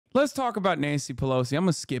let's talk about Nancy Pelosi. I'm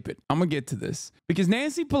going to skip it. I'm going to get to this because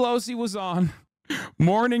Nancy Pelosi was on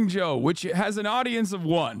Morning Joe, which has an audience of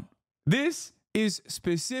one. This is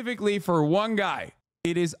specifically for one guy.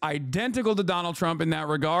 It is identical to Donald Trump in that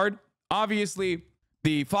regard. Obviously,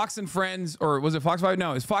 the Fox and Friends, or was it Fox 5?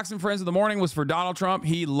 No, it's Fox and Friends of the Morning was for Donald Trump.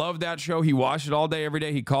 He loved that show. He watched it all day, every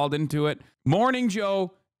day. He called into it. Morning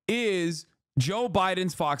Joe is Joe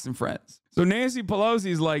Biden's Fox and Friends. So Nancy Pelosi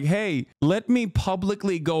is like, hey, let me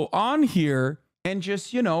publicly go on here and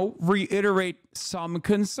just, reiterate some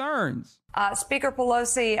concerns. Speaker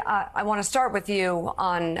Pelosi, I want to start with you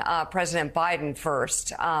on President Biden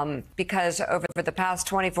first, because over the past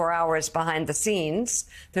 24 hours behind the scenes,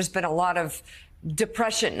 there's been a lot of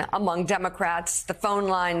depression among Democrats, the phone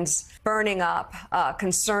lines burning up,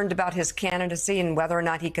 concerned about his candidacy and whether or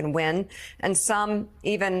not he can win. And some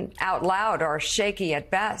even out loud are shaky at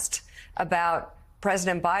best about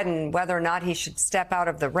President Biden, whether or not he should step out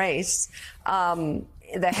of the race.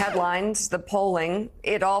 The headlines, the polling,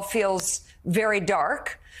 it all feels very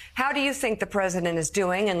dark. How do you think the president is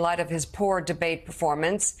doing in light of his poor debate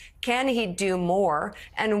performance? Can he do more?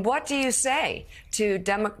 And what do you say to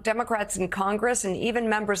Democrats in Congress and even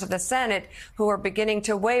members of the Senate who are beginning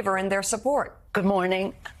to waver in their support? Good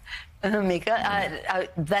morning. Mika,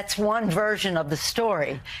 that's one version of the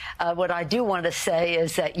story. What I do want to say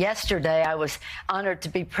is that yesterday I was honored to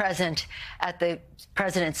be present at the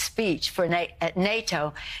president's speech at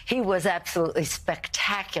NATO. He was absolutely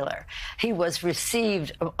spectacular. He was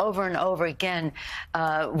received over and over again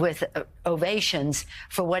with ovations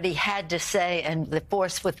for what he had to say and the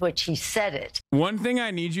force with which he said it. One thing I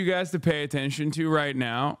need you guys to pay attention to right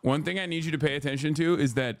now,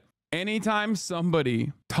 is that anytime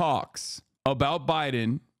somebody talks about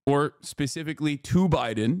Biden, or specifically to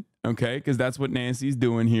Biden, okay, because that's what Nancy's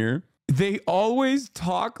doing here, they always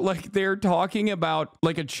talk like they're talking about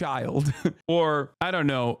like a child or, I don't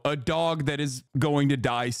know, a dog that is going to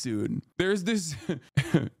die soon. There's this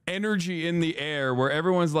energy in the air where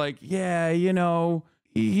everyone's like, yeah,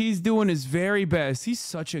 he's doing his very best. He's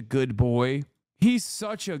such a good boy. He's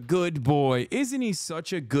such a good boy. Isn't he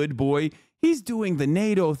such a good boy? He's doing the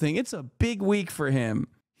NATO thing. It's a big week for him.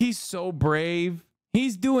 He's so brave.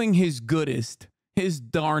 He's doing his goodest, his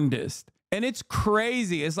darndest. And it's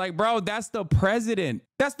crazy. It's like, bro, that's the president.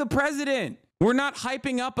 That's the president. We're not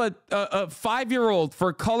hyping up a 5-year-old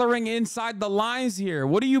for coloring inside the lines here.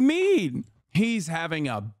 What do you mean? He's having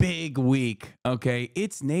a big week, okay?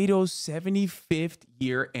 It's NATO's 75th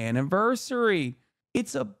year anniversary.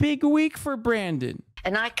 It's a big week for Brandon.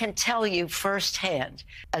 And I can tell you firsthand,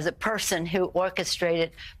 as a person who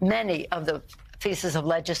orchestrated many of the pieces of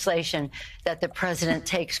legislation that the president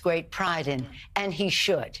takes great pride in, and he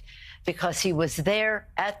should, because he was there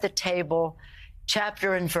at the table,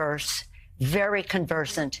 chapter and verse, very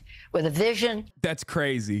conversant with a vision. That's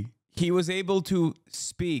crazy. He was able to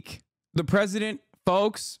speak. The president,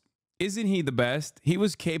 folks, isn't he the best? He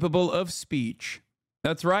was capable of speech.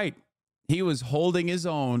 That's right. He was holding his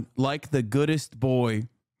own like the goodest boy.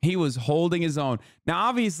 He was holding his own. Now,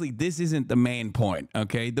 obviously, this isn't the main point,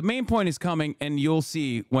 okay? The main point is coming, and you'll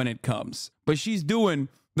see when it comes. But she's doing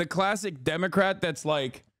the classic Democrat that's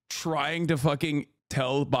like trying to fucking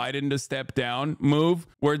tell Biden to step down move,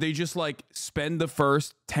 where they just like spend the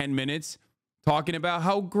first 10 minutes talking about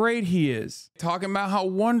how great he is, talking about how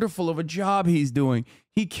wonderful of a job he's doing.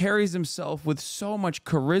 He carries himself with so much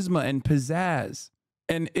charisma and pizzazz.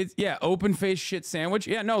 And it's, yeah, open face shit sandwich.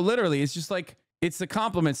 Yeah, no, literally, it's just like, it's a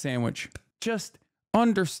compliment sandwich. Just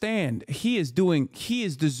understand, he is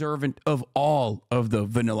deserving of all of the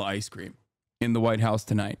vanilla ice cream in the White House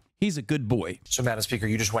tonight. He's a good boy. So, Madam Speaker,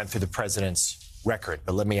 you just went through the president's record,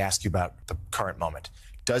 but let me ask you about the current moment.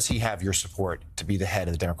 Does he have your support to be the head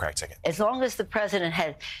of the Democratic ticket? As long as the president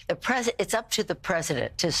had it's up to the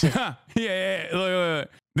president to. Yeah. Look.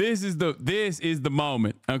 This is the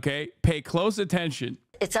moment. Okay, pay close attention.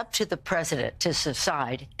 It's up to the president to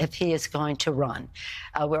decide if he is going to run.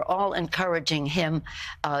 We're all encouraging him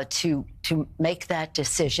to make that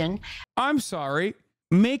decision. I'm sorry.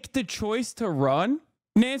 Make the choice to run?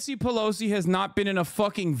 Nancy Pelosi has not been in a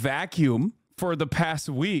fucking vacuum for the past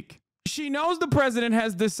week. She knows the president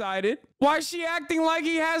has decided. Why is she acting like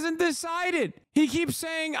he hasn't decided? He keeps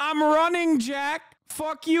saying, I'm running, Jack.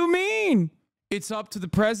 Fuck you mean? It's up to the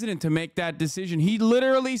president to make that decision. He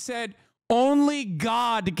literally said, only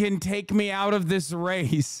God can take me out of this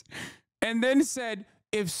race. And then said,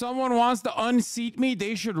 if someone wants to unseat me,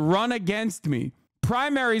 they should run against me.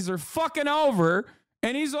 Primaries are fucking over.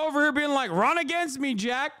 And he's over here being like, run against me,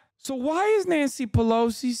 Jack. So why is Nancy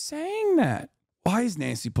Pelosi saying that? Why is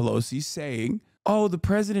Nancy Pelosi saying oh, the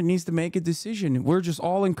president needs to make a decision. We're just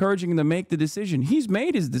all encouraging him to make the decision. He's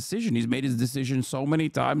made his decision. He's made his decision so many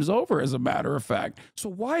times over, as a matter of fact. So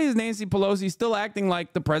why is Nancy Pelosi still acting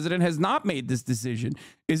like the president has not made this decision?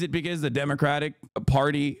 Is it because the Democratic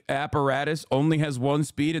Party apparatus only has one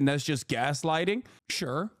speed and that's just gaslighting?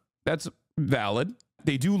 Sure, that's valid.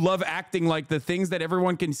 They do love acting like the things that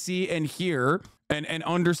everyone can see and hear and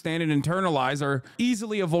understand and internalize are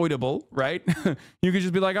easily avoidable, right? You could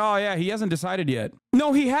just be like, oh yeah, he hasn't decided yet.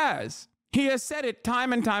 No, he has. He has said it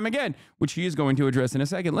time and time again, which he is going to address in a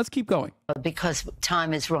second. Let's keep going. Because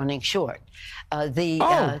time is running short. I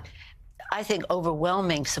think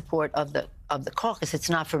overwhelming support of the caucus. It's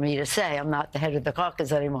not for me to say. I'm not the head of the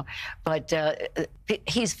caucus anymore. But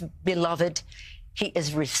he's beloved. He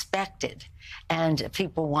is respected, and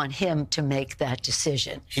people want him to make that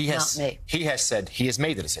decision, not me. He has said he has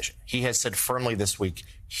made the decision. He has said firmly this week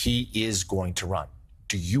he is going to run.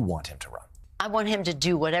 Do you want him to run? I want him to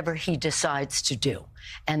do whatever he decides to do,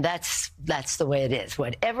 and that's the way it is.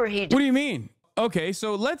 Whatever he. What do you mean? Okay,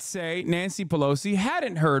 so let's say Nancy Pelosi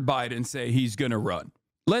hadn't heard Biden say he's going to run.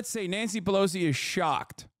 Let's say Nancy Pelosi is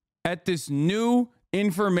shocked at this new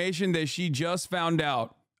information that she just found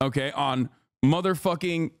out, okay, on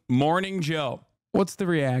motherfucking Morning Joe. What's the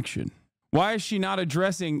reaction? Why is she not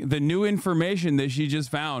addressing the new information that she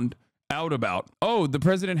just found out about? Oh, the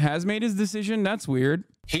president has made his decision? That's weird.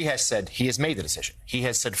 He has said he has made the decision. He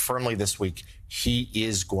has said firmly this week he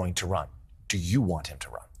is going to run. Do you want him to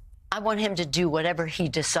run? I want him to do whatever he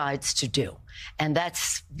decides to do. And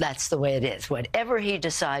that's the way it is. Whatever he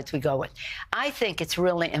decides, we go with. I think it's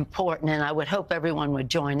really important, and I would hope everyone would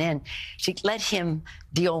join in, to let him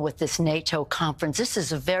deal with this NATO conference. This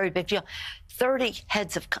is a very big deal.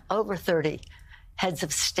 Over 30 heads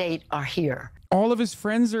of state are here. All of his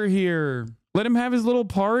friends are here. Let him have his little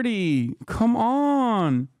party. Come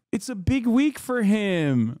on. It's a big week for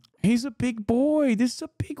him. He's a big boy. This is a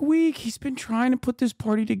big week. He's been trying to put this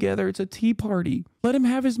party together. It's a tea party. Let him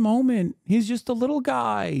have his moment. He's just a little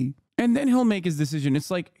guy. And then he'll make his decision.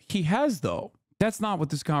 It's like he has, though. That's not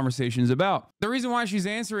what this conversation is about. The reason why she's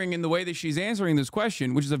answering in the way that she's answering this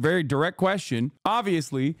question, which is a very direct question,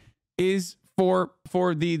 obviously, is for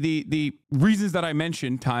the reasons that I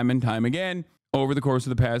mentioned time and time again over the course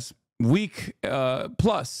of the past week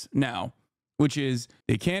plus now. Which is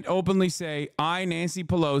they can't openly say, I, Nancy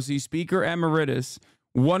Pelosi, Speaker Emeritus,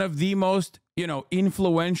 one of the most,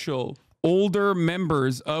 influential older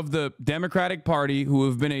members of the Democratic Party who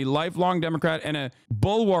have been a lifelong Democrat and a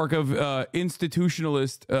bulwark of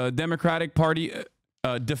institutionalist Democratic Party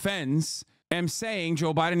defense, am saying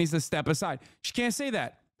Joe Biden needs to step aside. She can't say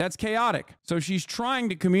that. That's chaotic. So she's trying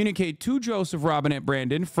to communicate to Joseph Robinette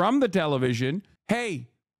Brandon from the television, hey,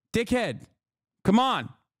 dickhead, come on,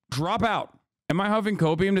 drop out. Am I huffing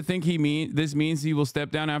copium to think this means he will step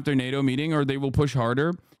down after NATO meeting or they will push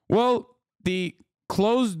harder? Well, the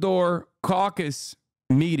closed door caucus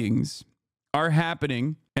meetings are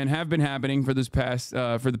happening and have been happening for the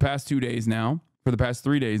past 2 days now, for the past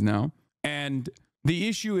 3 days now. And the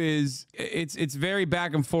issue is it's very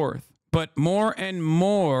back and forth, but more and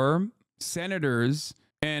more senators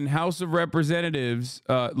and House of Representatives,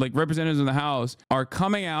 like representatives in the House, are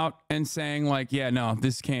coming out and saying like, yeah, no,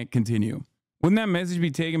 this can't continue. Wouldn't that message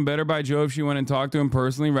be taken better by Joe if she went and talked to him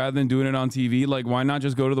personally rather than doing it on TV? Like, why not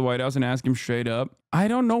just go to the White House and ask him straight up? I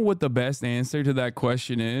don't know what the best answer to that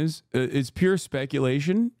question is. It's pure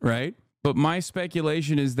speculation, right? But my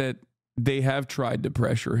speculation is that they have tried to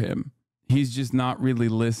pressure him. He's just not really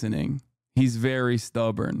listening. He's very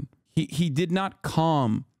stubborn. He did not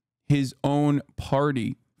calm his own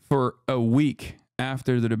party for a week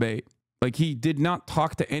after the debate. Like, he did not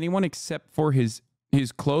talk to anyone except for his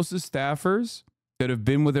closest staffers that have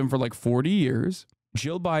been with him for like 40 years,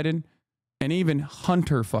 Jill Biden, and even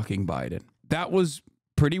Hunter fucking Biden. That was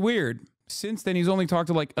pretty weird. Since then, he's only talked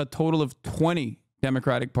to like a total of 20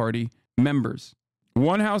 Democratic Party members.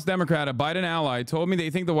 One House Democrat, a Biden ally, told me they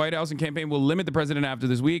think the White House and campaign will limit the president after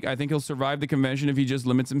this week. I think he'll survive the convention if he just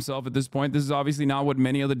limits himself at this point. This is obviously not what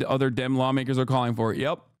many of the other Dem lawmakers are calling for.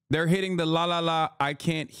 Yep. They're hitting the I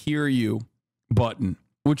can't hear you button,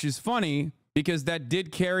 which is funny because that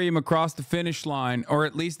did carry him across the finish line, or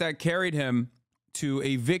at least that carried him to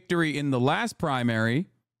a victory in the last primary.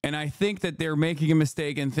 And I think that they're making a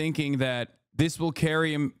mistake in thinking that this will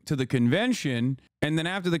carry him to the convention. And then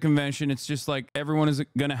after the convention, it's just like everyone is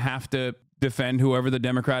going to have to defend whoever the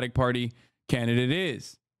Democratic Party candidate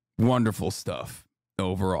is. Wonderful stuff.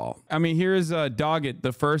 overall. I mean, here's Doggett,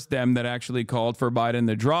 the first Dem that actually called for Biden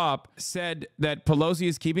to drop, said that Pelosi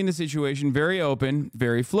is keeping the situation very open,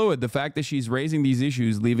 very fluid. The fact that she's raising these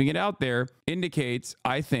issues, leaving it out there, indicates,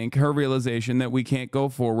 I think, her realization that we can't go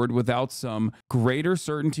forward without some greater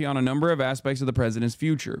certainty on a number of aspects of the president's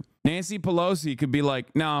future. Nancy Pelosi could be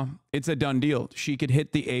like, no, it's a done deal. She could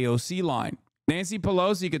hit the AOC line. Nancy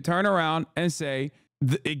Pelosi could turn around and say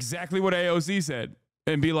exactly what AOC said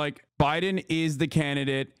and be like, Biden is the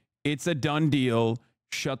candidate. It's a done deal.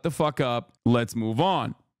 Shut the fuck up. Let's move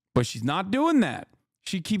on. But she's not doing that.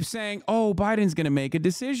 She keeps saying, oh, Biden's going to make a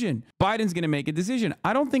decision. Biden's going to make a decision.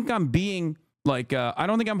 I don't think I'm being like, I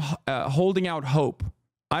don't think I'm holding out hope.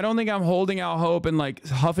 I don't think I'm holding out hope and like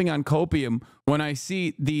huffing on copium when I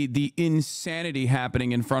see the insanity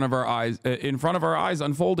happening in front of our eyes,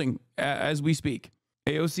 unfolding as we speak.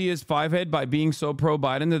 AOC is fivehead by being so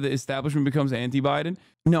pro-Biden that the establishment becomes anti-Biden.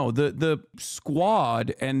 No, the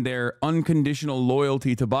squad and their unconditional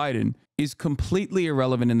loyalty to Biden is completely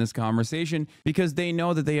irrelevant in this conversation because they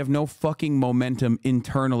know that they have no fucking momentum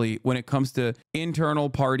internally when it comes to internal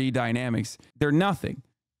party dynamics. They're nothing.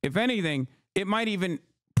 If anything, it might even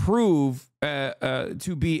prove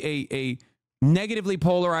to be a negatively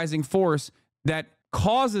polarizing force that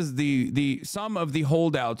causes some of the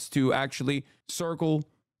holdouts to actually circle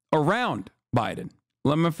around Biden.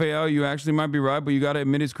 LeMaffeo, you actually might be right, but you got to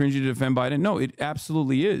admit it's cringy to defend Biden. No, it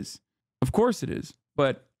absolutely is. Of course it is.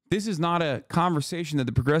 But this is not a conversation that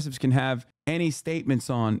the progressives can have any statements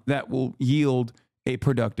on that will yield a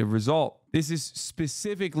productive result. This is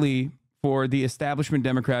specifically for the establishment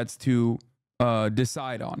Democrats to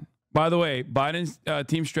decide on. By the way, Biden's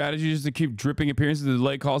team strategy is to keep dripping appearances to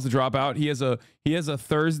delay calls to drop out. He has a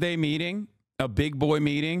Thursday meeting, a big boy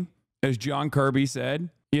meeting, as John Kirby said.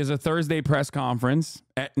 He has a Thursday press conference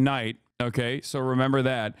at night. Okay, so remember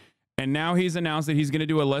that. And now he's announced that he's going to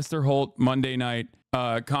do a Lester Holt Monday night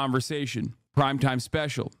conversation, primetime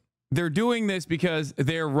special. They're doing this because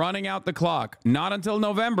they're running out the clock. Not until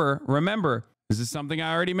November. Remember, this is something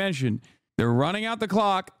I already mentioned. They're running out the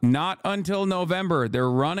clock, not until November. They're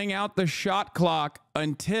running out the shot clock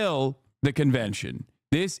until the convention.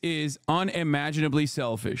 This is unimaginably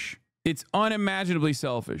selfish. It's unimaginably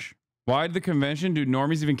selfish. Why did the convention? Do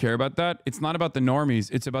normies even care about that? It's not about the normies.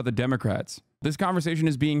 It's about the Democrats. This conversation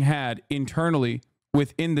is being had internally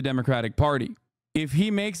within the Democratic Party. If he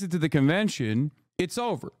makes it to the convention, it's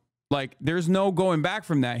over. Like, there's no going back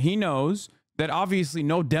from that. He knows that obviously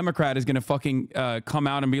no Democrat is going to fucking come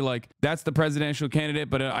out and be like, that's the presidential candidate,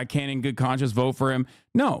 but I can't in good conscience vote for him.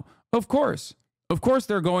 No, of course. Of course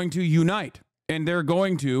they're going to unite. And they're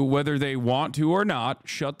going to, whether they want to or not,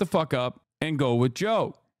 shut the fuck up and go with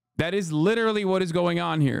Joe. That is literally what is going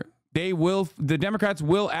on here. The Democrats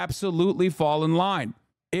will absolutely fall in line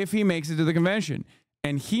if he makes it to the convention.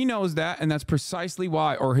 And he knows that, and that's precisely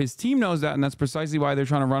why, or his team knows that, and that's precisely why they're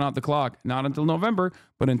trying to run out the clock, not until November,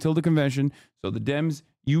 but until the convention. So the Dems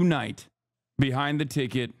unite behind the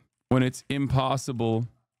ticket when it's impossible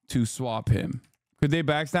to swap him. Could they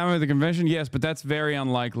backstab him at the convention? Yes, but that's very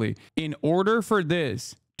unlikely. In order for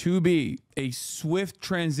this to be a swift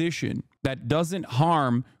transition that doesn't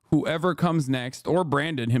harm whoever comes next, or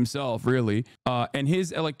Brandon himself, really, and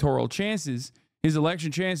his electoral chances, his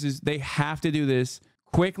election chances, they have to do this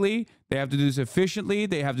quickly. They have to do this efficiently.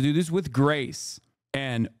 They have to do this with grace.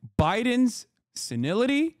 And Biden's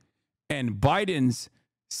senility and Biden's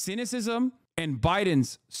cynicism and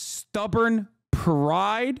Biden's stubborn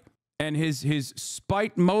pride and his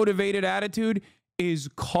spite-motivated attitude is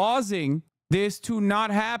causing this to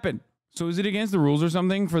not happen. So is it against the rules or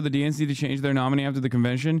something for the DNC to change their nominee after the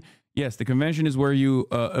convention? Yes, the convention is where you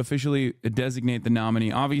officially designate the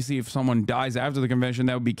nominee. Obviously, if someone dies after the convention,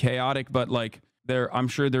 that would be chaotic. But like I'm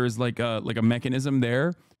sure there is like a mechanism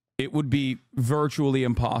there. It would be virtually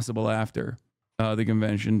impossible after the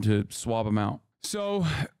convention to swap them out. So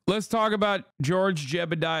let's talk about George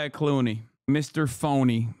Jebediah Clooney, Mr.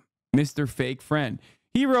 Phony, Mr. Fake Friend.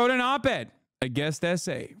 He wrote an op-ed, a guest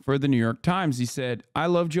essay for the New York Times. He said, I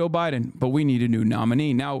love Joe Biden, but we need a new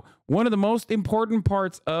nominee. Now, one of the most important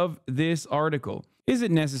parts of this article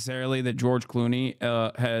isn't necessarily that George Clooney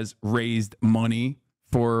has raised money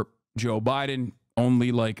for Joe Biden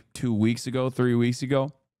only like 3 weeks ago.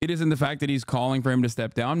 It isn't the fact that he's calling for him to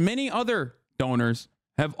step down. Many other donors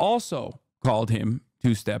have also called him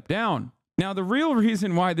to step down. Now, the real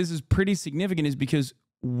reason why this is pretty significant is because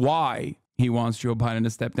why he wants Joe Biden to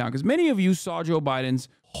step down. Because many of you saw Joe Biden's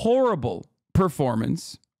horrible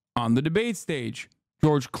performance on the debate stage.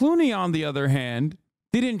 George Clooney, on the other hand,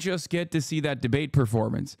 didn't just get to see that debate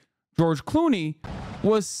performance. George Clooney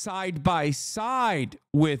was side by side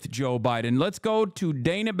with Joe Biden. Let's go to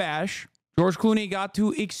Dana Bash. George Clooney got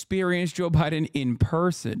to experience Joe Biden in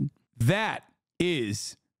person. That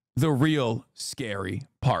is the real scary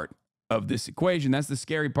part of this equation. That's the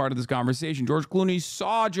scary part of this conversation. George Clooney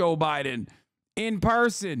saw Joe Biden in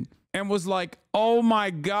person and was like, oh my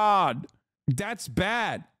God, that's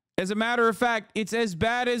bad. As a matter of fact, it's as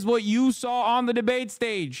bad as what you saw on the debate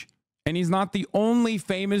stage. And he's not the only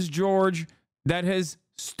famous George that has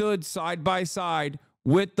stood side by side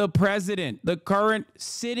with the president, the current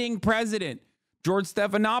sitting president. George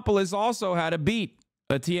Stephanopoulos also had a beat.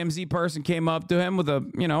 A TMZ person came up to him with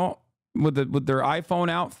a, with their iPhone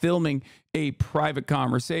out, filming a private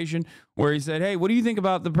conversation where he said, hey, what do you think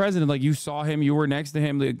about the president? Like, you saw him, you were next to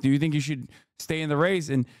him. Like, do you think you should stay in the race?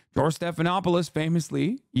 And George Stephanopoulos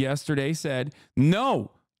famously yesterday said,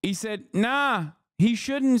 no. He said, nah, he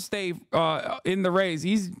shouldn't stay in the race.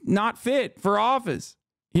 He's not fit for office.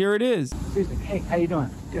 Here it is. Hey, how you doing?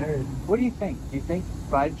 What do you think? Do you think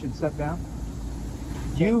Biden should step down?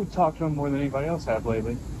 You talked to him more than anybody else have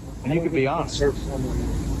lately, and you could be honest.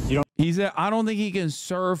 He said, I don't think he can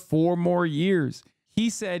serve 4 more years. He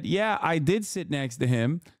said, yeah, I did sit next to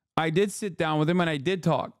him. I did sit down with him, and I did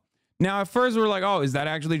talk. Now, at first, we were like, oh, is that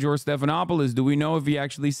actually George Stephanopoulos? Do we know if he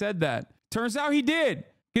actually said that? Turns out he did,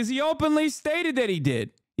 because he openly stated that he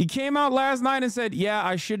did. He came out last night and said, yeah,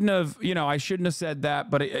 I shouldn't have said that,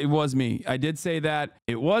 but it was me. I did say that.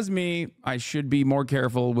 It was me. I should be more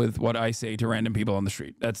careful with what I say to random people on the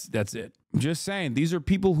street. That's it. I'm just saying, these are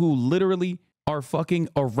people who literally are fucking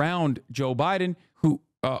around Joe Biden, who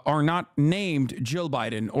are not named Jill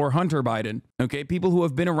Biden or Hunter Biden. Okay. People who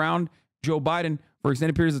have been around Joe Biden for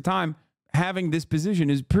extended periods of time having this position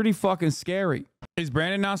is pretty fucking scary. Is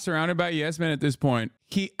Brandon not surrounded by yes men at this point?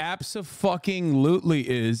 He abso-fucking-lutely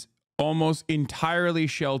is almost entirely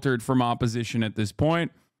sheltered from opposition at this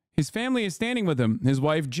point. His family is standing with him, his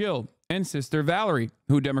wife Jill and sister Valerie,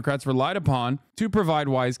 who Democrats relied upon to provide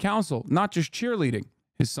wise counsel, not just cheerleading.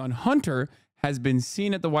 His son Hunter has been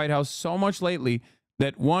seen at the White House so much lately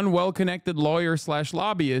that one well-connected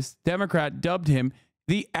lawyer/lobbyist Democrat dubbed him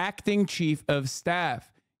the acting chief of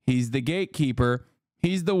staff. He's the gatekeeper.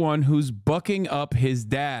 He's the one who's bucking up his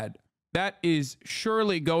dad. That is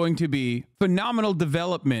surely going to be phenomenal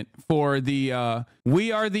development for the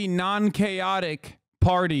we are the non-chaotic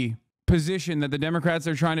party position that the Democrats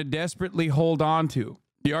are trying to desperately hold on to.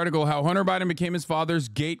 The article, How Hunter Biden Became His Father's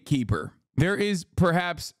Gatekeeper. There is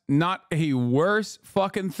perhaps not a worse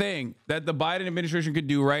fucking thing that the Biden administration could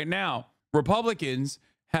do right now. Republicans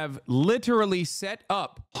have literally set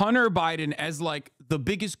up Hunter Biden as like the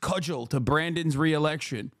biggest cudgel to Brandon's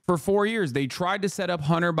reelection. For 4 years, they tried to set up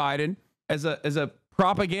Hunter Biden as a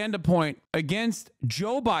propaganda point against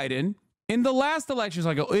Joe Biden in the last election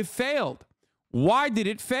cycle. It failed. Why did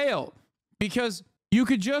it fail? Because you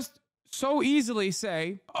could just so easily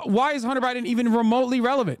say, why is Hunter Biden even remotely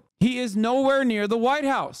relevant? He is nowhere near the White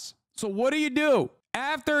House. So what do?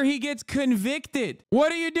 After he gets convicted,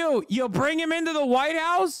 what do? You bring him into the White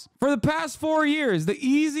House? For the past 4 years, the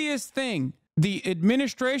easiest thing the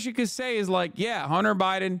administration could say is like, yeah, Hunter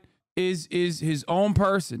Biden is his own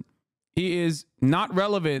person. He is not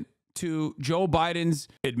relevant to Joe Biden's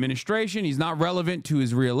administration. He's not relevant to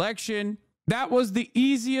his reelection. That was the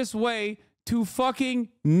easiest way to fucking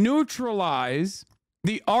neutralize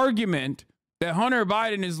the argument that Hunter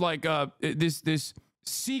Biden is like this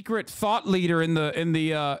secret thought leader in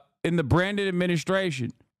the Brandon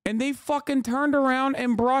administration. And they fucking turned around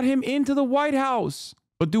and brought him into the White House.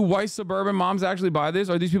 But do white suburban moms actually buy this?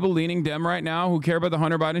 Are these people leaning Dem right now who care about the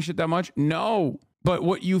Hunter Biden shit that much? No. But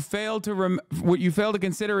what you fail to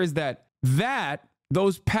consider is that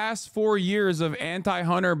those past 4 years of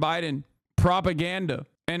anti-Hunter Biden propaganda,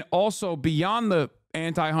 and also beyond the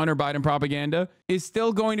anti-Hunter Biden propaganda, is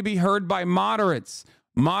still going to be heard by moderates.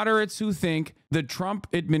 Moderates who think the Trump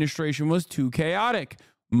administration was too chaotic.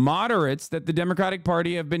 Moderates that the Democratic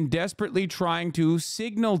Party have been desperately trying to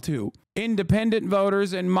signal to. Independent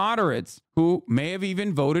voters and moderates who may have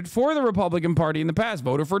even voted for the Republican Party in the past,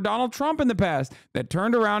 voted for Donald Trump in the past, that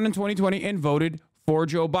turned around in 2020 and voted for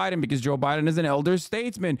Joe Biden because Joe Biden is an elder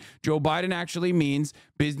statesman. Joe Biden actually means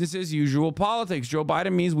business as usual politics. Joe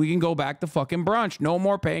Biden means we can go back to fucking brunch. No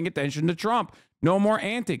more paying attention to Trump. No more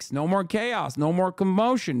antics. No more chaos. No more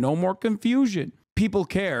commotion. No more confusion. People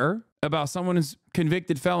care about someone's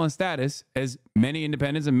convicted felon status, as many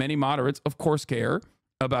independents and many moderates, of course, care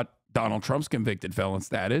about Donald Trump's convicted felon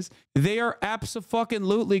status. They are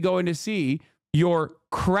abso-fucking-lutely going to see your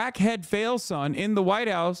crackhead fail son in the White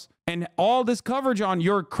House, and all this coverage on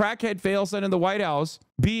your crackhead fail son in the White House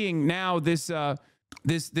being now this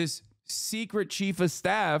this secret chief of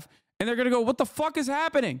staff, and they're going to go, what the fuck is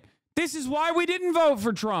happening? This is why we didn't vote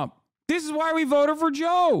for Trump. This is why we voted for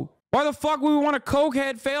Joe. Why the fuck would we want a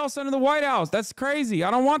cokehead fail son of the White House? That's crazy.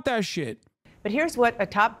 I don't want that shit. But here's what a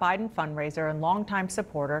top Biden fundraiser and longtime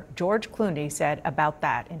supporter, George Clooney, said about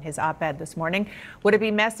that in his op-ed this morning. Would it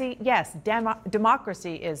be messy? Yes,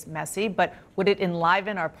 democracy is messy, but would it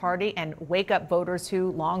enliven our party and wake up voters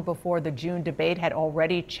who, long before the June debate, had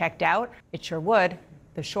already checked out? It sure would.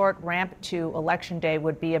 The short ramp to Election Day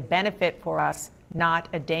would be a benefit for us, not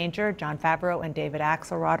a danger. John Favreau and David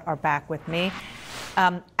Axelrod are back with me.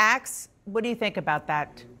 Axe, what do you think about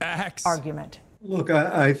that argument? Look,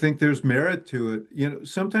 I think there's merit to it. You know,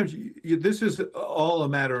 sometimes this is all a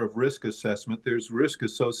matter of risk assessment. There's risk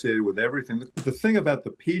associated with everything. The thing about the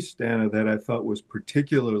piece, Dana, that I thought was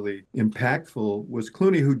particularly impactful was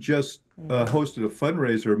Clooney, who just hosted a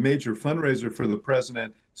fundraiser, a major fundraiser for the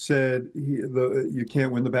president, said you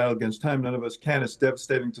can't win the battle against time. None of us can. It's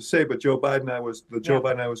devastating to say, but Joe Biden I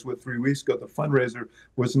was with 3 weeks ago, the fundraiser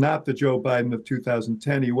was not the Joe Biden of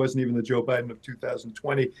 2010. He wasn't even the Joe Biden of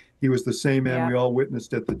 2020. He was the same man we all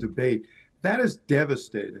witnessed at the debate. That is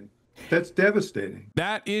devastating. That's devastating.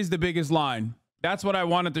 That is the biggest line. That's what I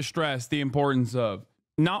wanted to stress the importance of.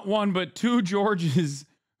 Not one, but two Georges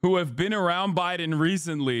who have been around Biden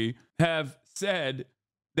recently have said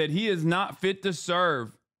that he is not fit to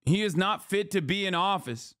serve. He is not fit to be in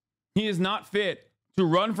office. He is not fit to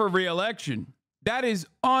run for re-election. That is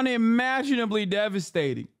unimaginably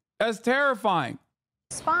devastating. That's terrifying.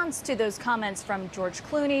 Response to those comments from George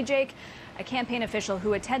Clooney, Jake, a campaign official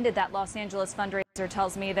who attended that Los Angeles fundraiser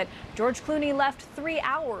tells me that George Clooney left 3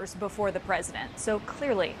 hours before the president. So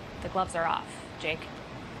clearly the gloves are off. Jake.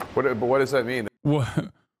 But what does that mean?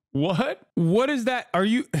 What is that?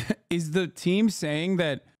 Is the team saying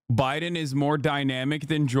that Biden is more dynamic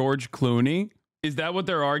than George Clooney? Is that what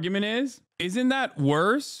their argument is? Isn't that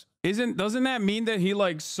worse? Doesn't that mean that he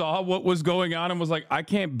saw what was going on and was like, I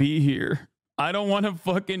can't be here. I don't want to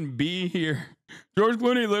fucking be here. George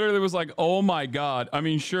Clooney literally was like, oh my God. I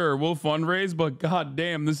mean, sure, we'll fundraise, but God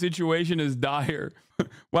damn, the situation is dire.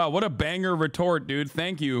 Wow, what a banger retort, dude.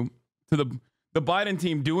 Thank you to the Biden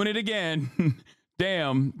team doing it again.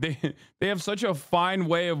 Damn, they have such a fine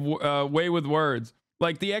way with words.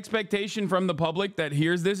 Like, the expectation from the public that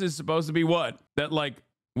hears this is supposed to be what? That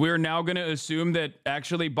we're now going to assume that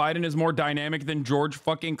actually Biden is more dynamic than George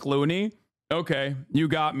fucking Clooney? Okay, you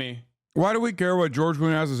got me. Why do we care what George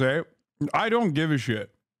Clooney has to say? I don't give a shit.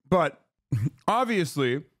 But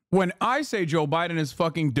obviously, when I say Joe Biden is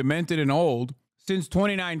fucking demented and old since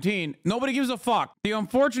 2019, nobody gives a fuck. The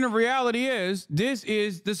unfortunate reality is this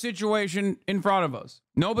is the situation in front of us.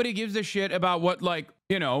 Nobody gives a shit about what,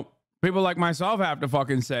 people like myself have to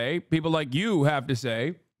fucking say. People like you have to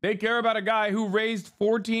say. They care about a guy who raised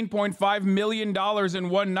 $14.5 million in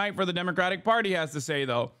one night for the Democratic Party has to say,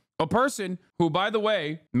 though. A person who, by the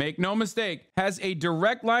way, make no mistake, has a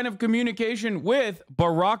direct line of communication with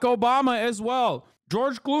Barack Obama as well.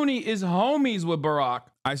 George Clooney is homies with Barack.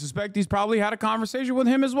 I suspect he's probably had a conversation with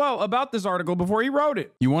him as well about this article before he wrote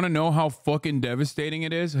it. You want to know how fucking devastating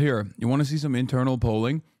it is? Here, you want to see some internal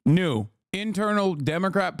polling? New internal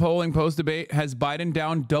Democrat polling post-debate has Biden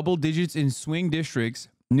down double digits in swing districts,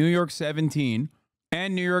 New York 17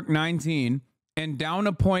 and New York 19, and down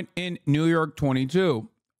a point in New York 22.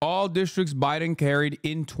 All districts Biden carried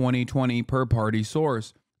in 2020 per party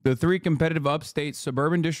source. The three competitive upstate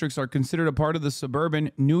suburban districts are considered a part of the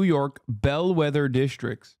suburban New York bellwether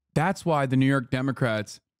districts. That's why the New York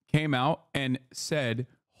Democrats came out and said,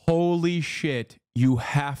 holy shit, you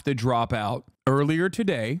have to drop out. Earlier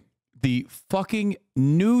today, the fucking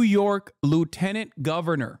New York Lieutenant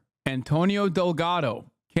Governor, Antonio Delgado,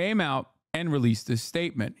 came out and released this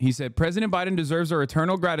statement. He said, President Biden deserves our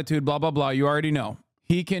eternal gratitude, blah, blah, blah. You already know.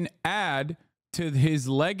 He can add to his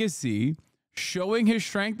legacy, showing his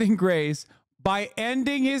strength and grace by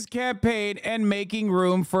ending his campaign and making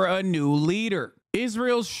room for a new leader.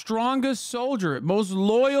 Israel's strongest soldier, most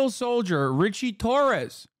loyal soldier, Richie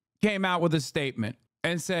Torres, came out with a statement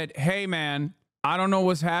and said, hey, man, I don't know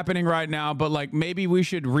what's happening right now, but maybe we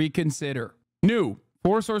should reconsider. New.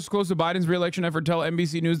 4 sources close to Biden's re-election effort tell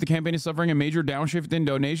NBC News the campaign is suffering a major downshift in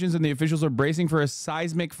donations and the officials are bracing for a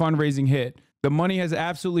seismic fundraising hit. The money has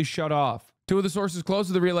absolutely shut off. 2 of the sources close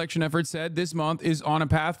to the re-election effort said this month is on a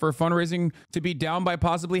path for fundraising to be down by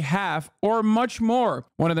possibly half or much more.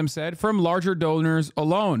 One of them said from larger donors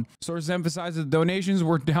alone. Sources emphasized that donations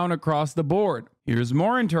were down across the board. Here's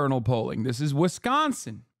more internal polling. This is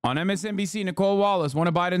Wisconsin. On MSNBC, Nicole Wallace, one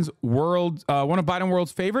of Biden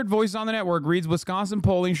World's favorite voices on the network, reads Wisconsin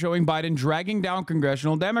polling showing Biden dragging down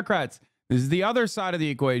congressional Democrats. This is the other side of the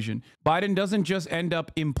equation. Biden doesn't just end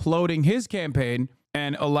up imploding his campaign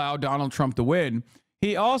and allow Donald Trump to win.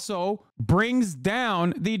 He also brings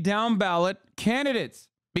down the down ballot candidates,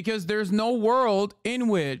 because there's no world in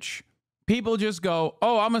which people just go,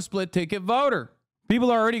 oh, I'm a split ticket voter. People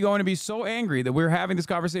are already going to be so angry that we're having this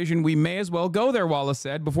conversation. We may as well go there, Wallace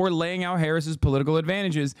said, before laying out Harris's political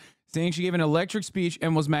advantages, saying she gave an electric speech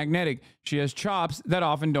and was magnetic. She has chops that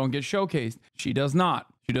often don't get showcased. She does not.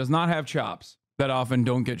 She does not have chops that often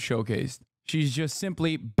don't get showcased. She's just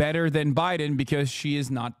simply better than Biden because she is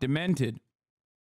not demented.